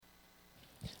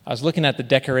I was looking at the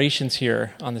decorations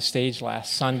here on the stage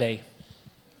last Sunday,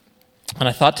 and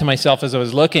I thought to myself as I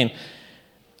was looking,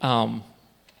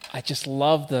 I just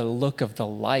love the look of the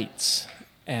lights,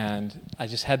 and I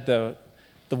just had the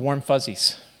warm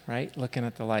fuzzies, right, looking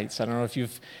at the lights. I don't know if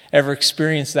you've ever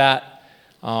experienced that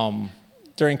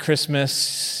during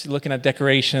Christmas, looking at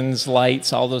decorations,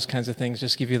 lights, all those kinds of things,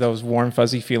 just give you those warm,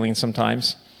 fuzzy feelings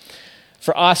sometimes.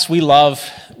 For us, we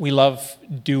love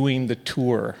doing the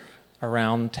tour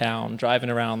around town, driving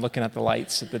around, looking at the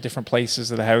lights at the different places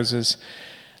of the houses.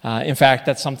 In fact,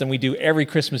 that's something we do every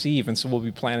Christmas Eve, and so we'll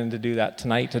be planning to do that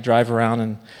tonight, to drive around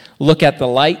and look at the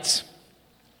lights.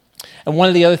 And one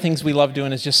of the other things we love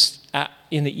doing is just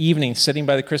in the evening, sitting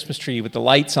by the Christmas tree with the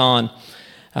lights on,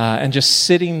 and just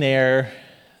sitting there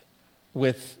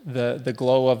with the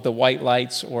glow of the white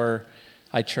lights, or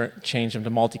I change them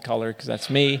to multicolor because that's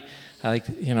me. I like,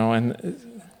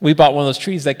 and we bought one of those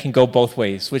trees that can go both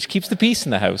ways, which keeps the peace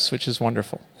in the house, which is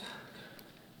wonderful.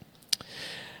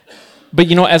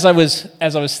 But as I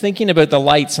was thinking about the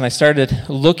lights, and I started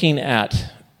looking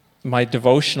at my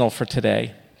devotional for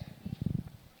today,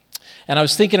 and I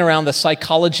was thinking around the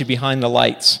psychology behind the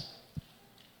lights.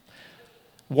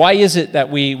 Why is it that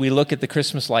we look at the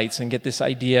Christmas lights and get this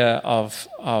idea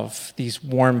of these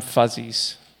warm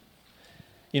fuzzies?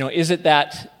 Is it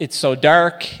that it's so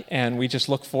dark and we just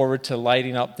look forward to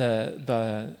lighting up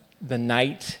the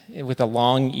night with the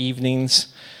long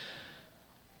evenings?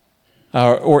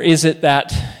 Or is it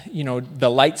that, the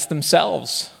lights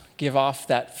themselves give off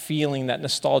that feeling, that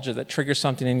nostalgia that triggers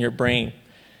something in your brain?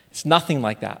 It's nothing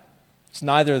like that. It's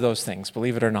neither of those things,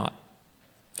 believe it or not.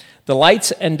 The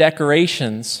lights and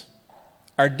decorations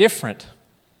are different.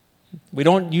 We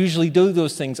don't usually do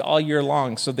those things all year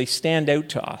long, so they stand out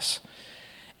to us.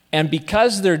 And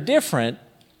because they're different,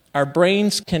 our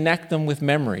brains connect them with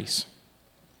memories.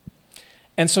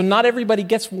 And so not everybody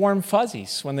gets warm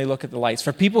fuzzies when they look at the lights.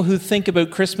 For people who think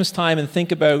about Christmas time and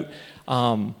think about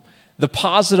the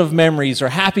positive memories or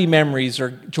happy memories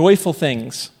or joyful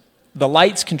things, the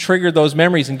lights can trigger those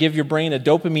memories and give your brain a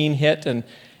dopamine hit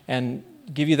and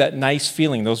give you that nice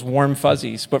feeling, those warm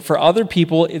fuzzies. But for other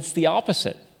people, it's the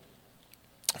opposite.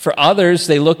 For others,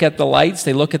 they look at the lights,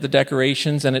 they look at the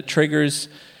decorations, and it triggers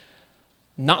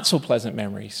not so pleasant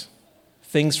memories,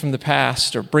 things from the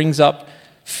past, or brings up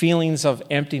feelings of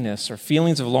emptiness or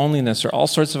feelings of loneliness or all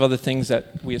sorts of other things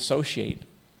that we associate.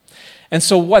 And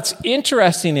so what's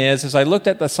interesting is, as I looked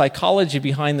at the psychology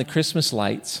behind the Christmas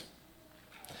lights,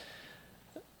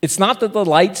 it's not that the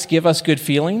lights give us good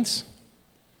feelings.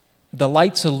 The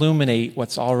lights illuminate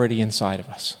what's already inside of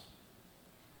us.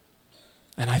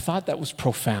 And I thought that was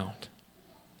profound.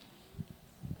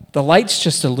 The lights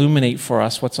just illuminate for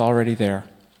us what's already there.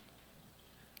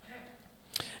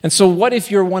 And so what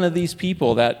if you're one of these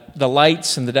people that the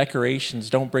lights and the decorations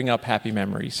don't bring up happy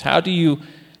memories? How do you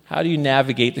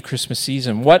navigate the Christmas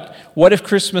season? What if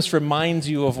Christmas reminds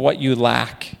you of what you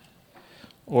lack,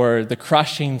 or the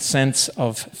crushing sense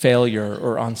of failure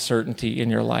or uncertainty in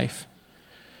your life?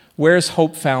 Where's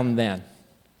hope found then?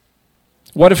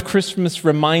 What if Christmas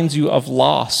reminds you of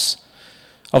loss,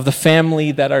 of the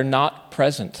family that are not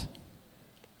present,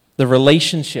 the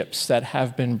relationships that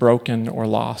have been broken or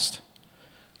lost?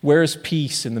 Where's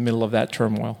peace in the middle of that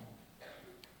turmoil?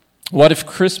 What if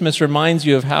Christmas reminds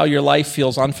you of how your life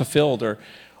feels unfulfilled,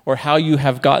 or how you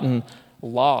have gotten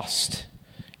lost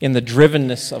in the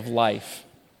drivenness of life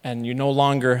and you no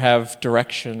longer have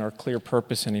direction or clear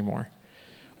purpose anymore?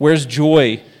 Where's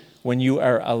joy when you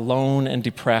are alone and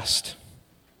depressed?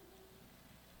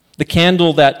 The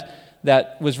candle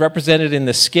that was represented in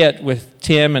the skit with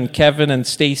Tim and Kevin and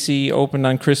Stacy opened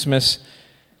on Christmas,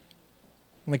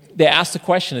 they asked the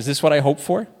question, is this what I hope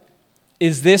for?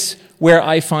 Is this where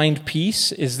I find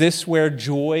peace? Is this where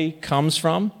joy comes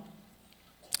from?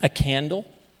 A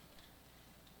candle?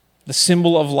 The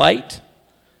symbol of light?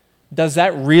 Does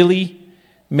that really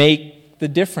make the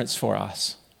difference for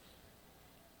us?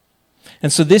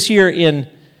 And so this year in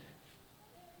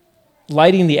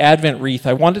lighting the Advent wreath,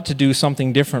 I wanted to do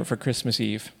something different for Christmas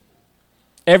Eve.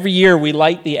 Every year we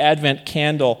light the Advent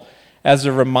candle as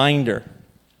a reminder.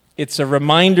 It's a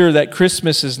reminder that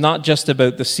Christmas is not just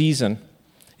about the season.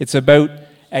 It's about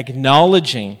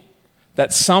acknowledging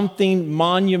that something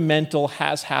monumental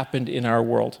has happened in our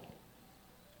world.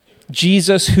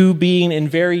 Jesus, who being in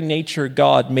very nature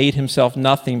God, made himself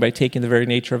nothing by taking the very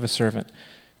nature of a servant,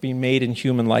 being made in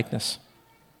human likeness.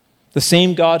 The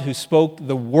same God who spoke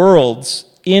the worlds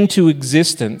into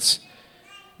existence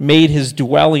made his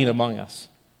dwelling among us.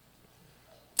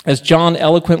 As John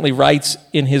eloquently writes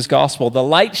in his gospel, the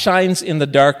light shines in the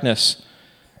darkness,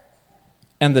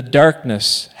 and the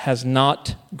darkness has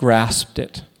not grasped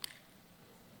it.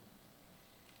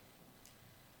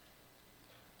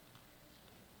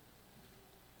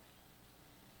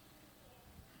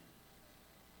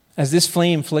 as this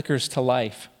flame flickers to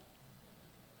life,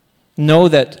 know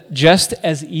that just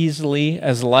as easily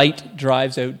as light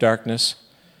drives out darkness,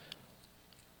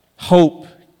 hope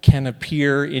can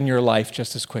appear in your life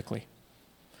just as quickly.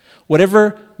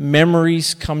 Whatever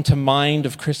memories come to mind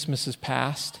of Christmases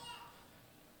past,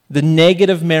 the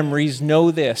negative memories,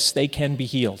 know this, they can be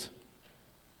healed.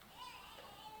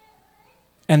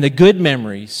 And the good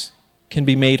memories can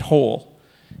be made whole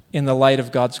in the light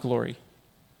of God's glory.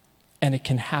 And it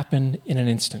can happen in an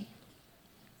instant.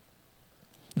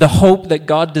 The hope that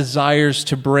God desires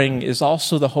to bring is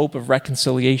also the hope of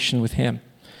reconciliation with Him.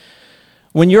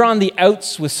 When you're on the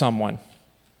outs with someone,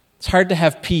 it's hard to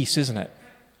have peace, isn't it?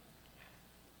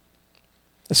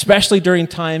 Especially during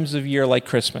times of year like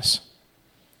Christmas.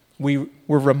 We're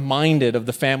reminded of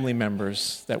the family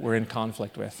members that we're in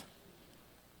conflict with.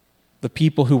 The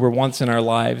people who were once in our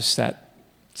lives that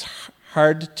it's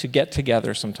hard to get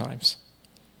together sometimes.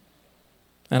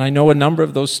 And I know a number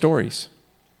of those stories.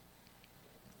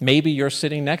 Maybe you're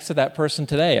sitting next to that person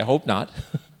today. I hope not.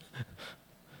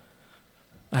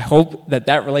 I hope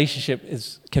that relationship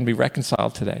can be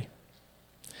reconciled today.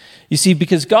 You see,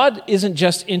 because God isn't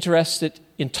just interested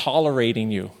in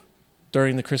tolerating you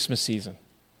during the Christmas season.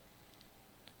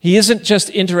 He isn't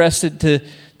just interested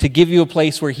to give you a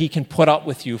place where He can put up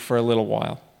with you for a little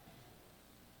while.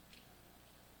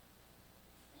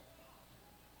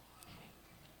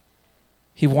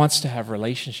 He wants to have a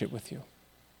relationship with you.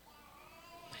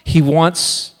 He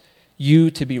wants you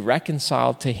to be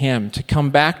reconciled to Him, to come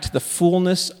back to the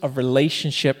fullness of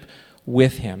relationship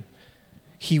with Him.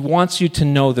 He wants you to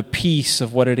know the peace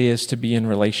of what it is to be in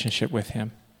relationship with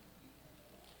Him.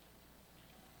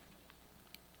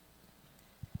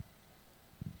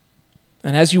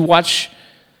 And as you watch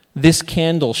this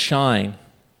candle shine,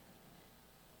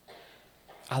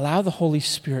 allow the Holy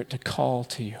Spirit to call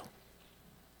to you.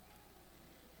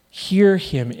 Hear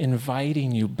Him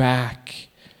inviting you back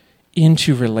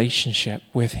into relationship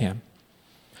with Him.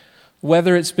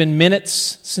 Whether it's been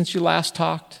minutes since you last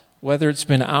talked, whether it's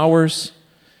been hours,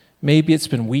 maybe it's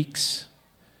been weeks,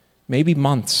 maybe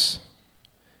months,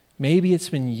 maybe it's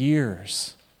been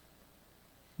years,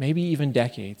 maybe even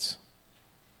decades.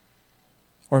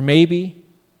 Or maybe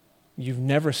you've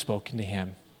never spoken to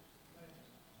Him.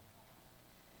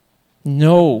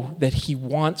 Know that He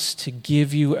wants to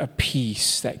give you a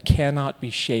peace that cannot be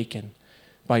shaken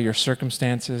by your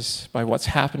circumstances, by what's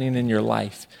happening in your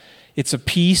life. It's a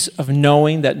peace of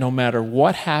knowing that no matter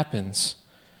what happens,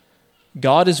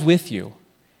 God is with you.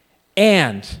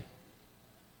 And,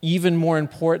 even more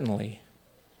importantly,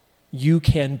 you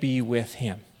can be with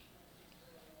Him.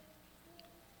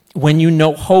 When you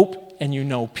know hope and you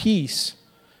know peace,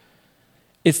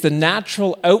 it's the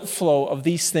natural outflow of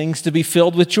these things to be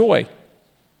filled with joy,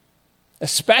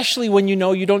 especially when you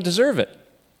know you don't deserve it.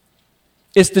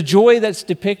 It's the joy that's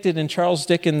depicted in Charles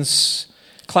Dickens'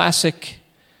 classic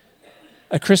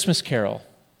A Christmas Carol.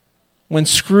 When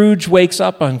Scrooge wakes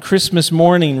up on Christmas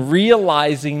morning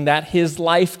realizing that his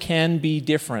life can be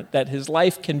different, that his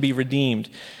life can be redeemed,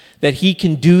 that he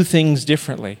can do things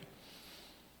differently.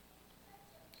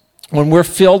 When we're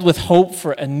filled with hope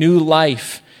for a new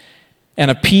life and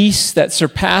a peace that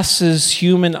surpasses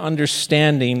human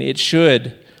understanding, it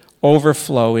should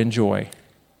overflow in joy.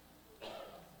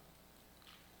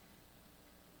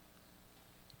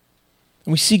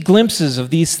 And we see glimpses of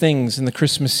these things in the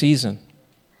Christmas season.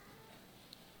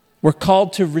 We're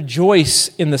called to rejoice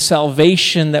in the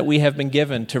salvation that we have been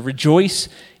given, to rejoice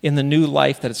in the new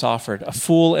life that is offered, a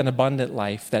full and abundant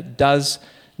life that does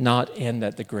not end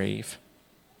at the grave,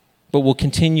 but will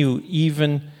continue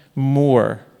even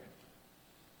more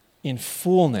in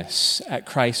fullness at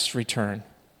Christ's return.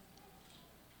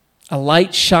 A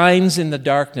light shines in the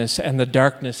darkness, and the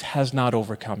darkness has not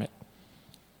overcome it.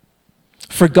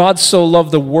 For God so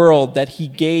loved the world that He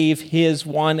gave His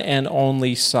one and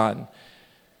only Son.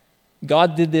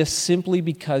 God did this simply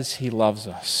because He loves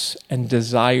us and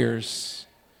desires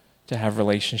to have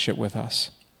relationship with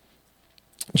us.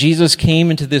 Jesus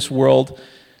came into this world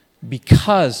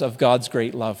because of God's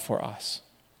great love for us.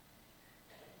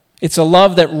 It's a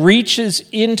love that reaches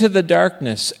into the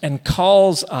darkness and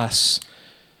calls us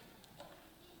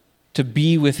to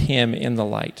be with Him in the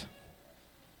light.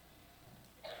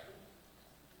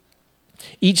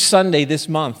 Each Sunday this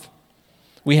month,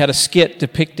 we had a skit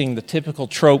depicting the typical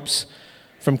tropes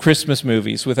from Christmas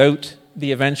movies without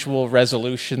the eventual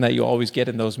resolution that you always get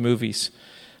in those movies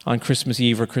on Christmas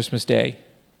Eve or Christmas Day.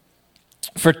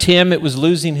 For Tim, it was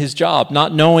losing his job,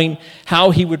 not knowing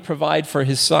how he would provide for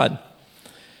his son.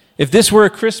 If this were a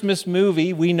Christmas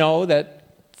movie, we know that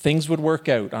things would work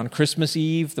out. On Christmas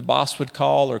Eve, the boss would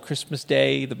call, or Christmas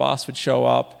Day, the boss would show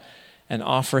up and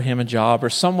offer him a job, or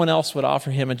someone else would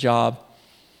offer him a job,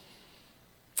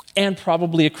 and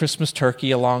probably a Christmas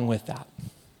turkey along with that,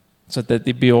 so that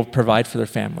they'd be able to provide for their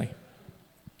family.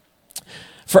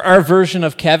 For our version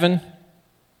of Kevin,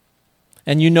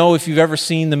 and you know if you've ever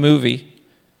seen the movie,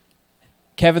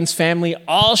 Kevin's family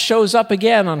all shows up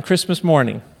again on Christmas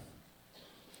morning.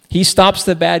 He stops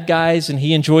the bad guys and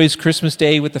he enjoys Christmas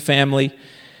Day with the family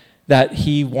that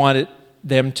he wanted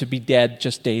them to be dead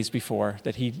just days before,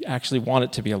 that he actually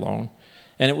wanted to be alone.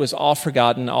 And it was all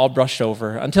forgotten, all brushed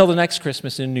over, until the next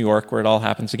Christmas in New York where it all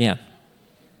happens again.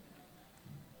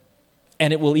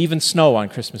 And it will even snow on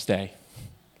Christmas Day.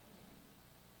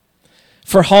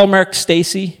 For Hallmark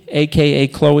Stacy, a.k.a.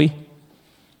 Chloe,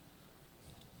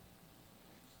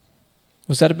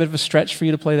 was that a bit of a stretch for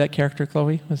you to play that character,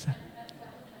 Chloe? Was that?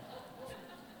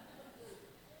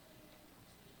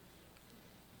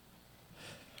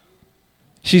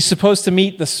 She's supposed to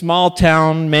meet the small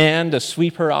town man to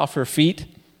sweep her off her feet,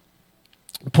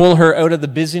 pull her out of the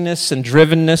busyness and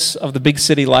drivenness of the big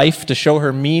city life, to show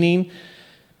her meaning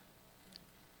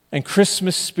and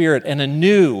Christmas spirit in a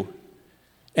new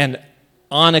and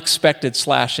unexpected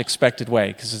 / expected way,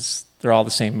 because they're all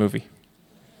the same movie.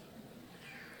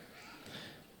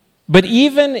 But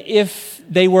even if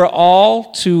they were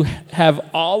all to have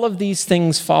all of these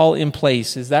things fall in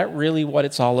place, is that really what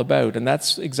it's all about? And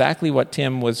that's exactly what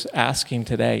Tim was asking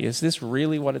today. Is this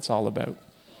really what it's all about?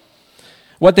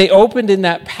 What they opened in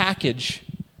that package,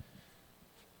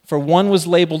 for one was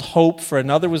labeled hope, for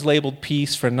another was labeled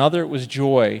peace, for another it was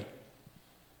joy.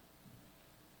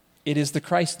 It is the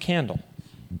Christ candle.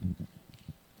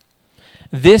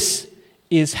 This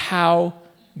is how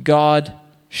God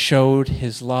showed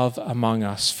his love among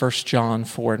us. 1 John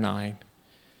 4:9.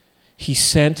 He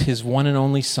sent his one and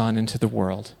only Son into the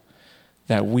world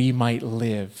that we might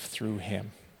live through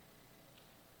him.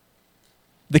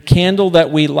 The candle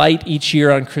that we light each year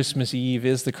on Christmas Eve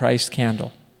is the Christ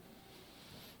candle.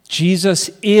 Jesus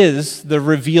is the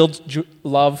revealed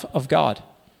love of God.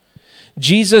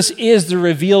 Jesus is the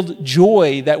revealed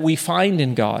joy that we find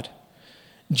in God.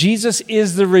 Jesus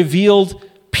is the revealed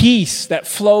peace that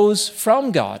flows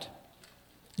from God.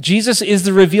 Jesus is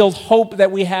the revealed hope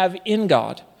that we have in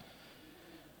God.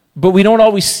 But we don't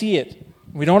always see it.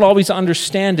 We don't always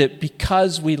understand it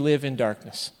because we live in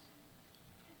darkness.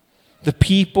 The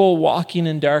people walking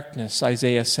in darkness,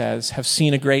 Isaiah says, have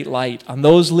seen a great light. On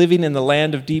those living in the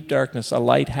land of deep darkness, a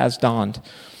light has dawned.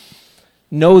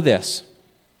 Know this.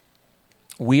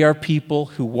 We are people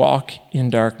who walk in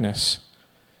darkness,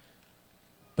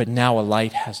 but now a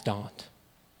light has dawned.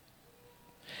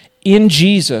 In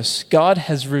Jesus, God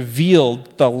has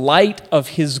revealed the light of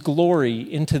his glory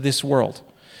into this world.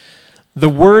 The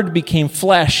Word became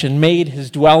flesh and made his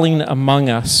dwelling among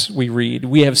us, we read.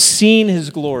 We have seen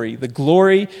his glory, the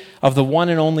glory of the one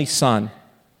and only Son,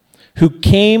 who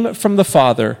came from the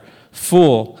Father,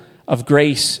 full of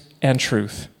grace and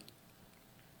truth.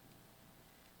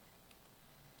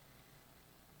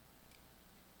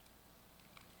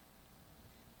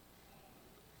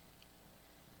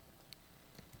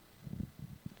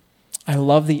 I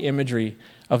love the imagery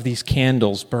of these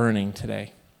candles burning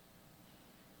today.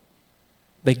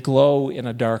 They glow in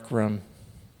a dark room.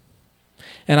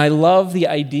 And I love the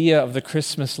idea of the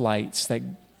Christmas lights that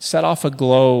set off a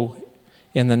glow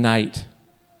in the night.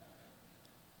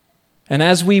 And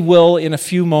as we will, in a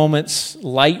few moments,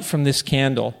 light from this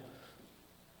candle,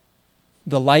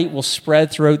 the light will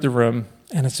spread throughout the room,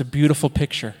 and it's a beautiful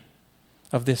picture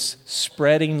of this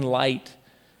spreading light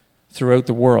throughout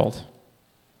the world.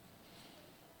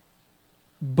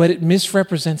 But it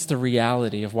misrepresents the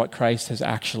reality of what Christ has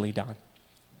actually done.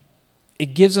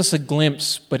 It gives us a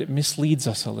glimpse, but it misleads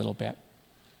us a little bit.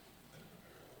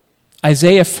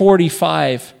 Isaiah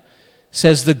 45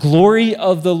 says, "The glory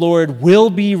of the Lord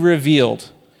will be revealed,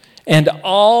 and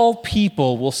all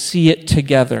people will see it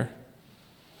together."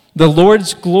 The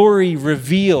Lord's glory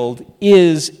revealed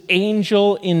is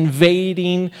angel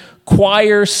invading,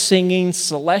 choir singing,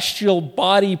 celestial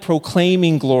body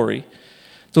proclaiming glory.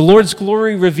 The Lord's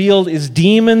glory revealed is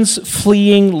demons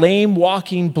fleeing, lame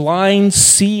walking, blind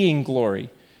seeing glory.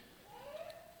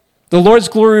 The Lord's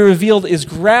glory revealed is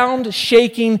ground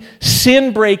shaking,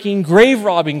 sin breaking, grave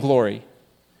robbing glory.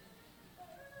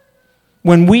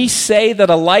 When we say that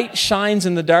a light shines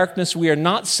in the darkness, we are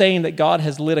not saying that God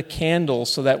has lit a candle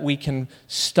so that we can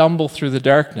stumble through the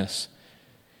darkness.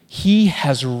 He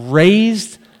has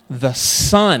raised the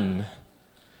sun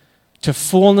to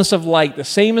fullness of light. The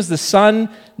same as the sun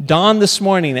dawned this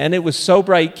morning, and it was so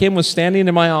bright. Kim was standing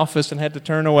in my office and had to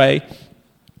turn away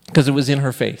because it was in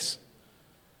her face.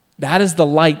 That is the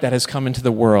light that has come into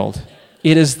the world.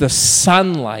 It is the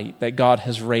sunlight that God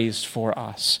has raised for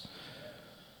us.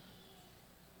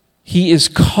 He is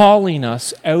calling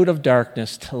us out of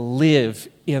darkness to live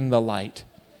in the light.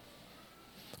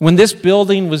 When this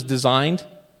building was designed,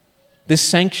 this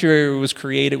sanctuary was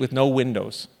created with no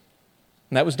windows.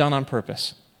 And that was done on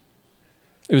purpose.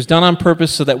 It was done on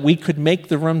purpose so that we could make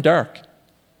the room dark.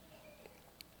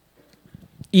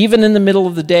 Even in the middle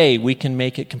of the day, we can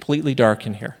make it completely dark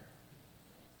in here.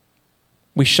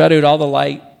 We shut out all the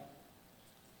light.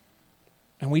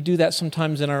 And we do that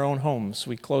sometimes in our own homes.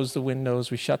 We close the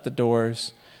windows, we shut the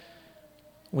doors.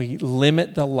 We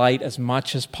limit the light as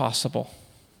much as possible.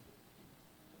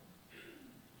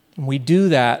 And we do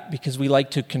that because we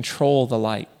like to control the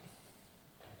light.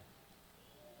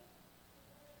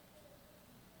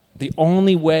 The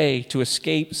only way to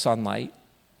escape sunlight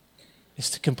is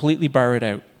to completely bar it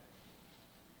out.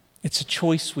 It's a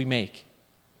choice we make.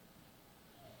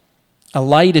 A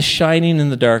light is shining in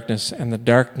the darkness, and the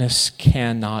darkness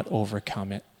cannot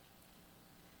overcome it.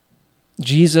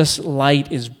 Jesus'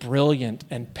 light is brilliant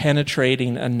and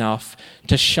penetrating enough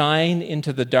to shine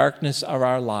into the darkness of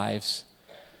our lives.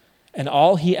 And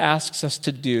all he asks us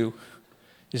to do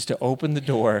is to open the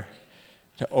door,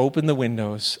 to open the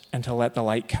windows, and to let the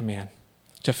light come in,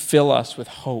 to fill us with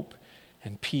hope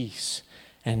and peace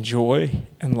and joy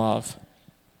and love.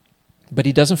 But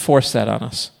he doesn't force that on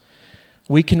us.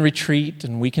 We can retreat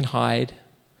and we can hide.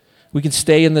 We can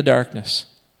stay in the darkness.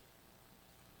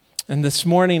 And this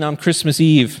morning on Christmas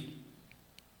Eve,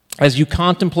 as you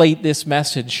contemplate this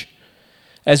message,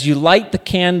 as you light the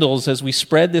candles, as we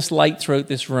spread this light throughout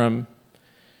this room,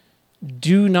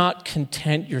 do not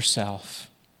content yourself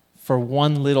for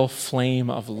one little flame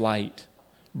of light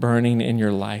burning in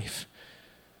your life,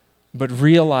 but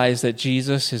realize that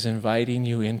Jesus is inviting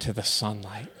you into the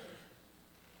sunlight.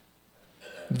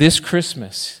 This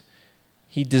Christmas,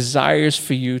 he desires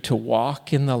for you to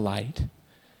walk in the light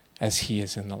as he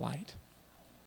is in the light.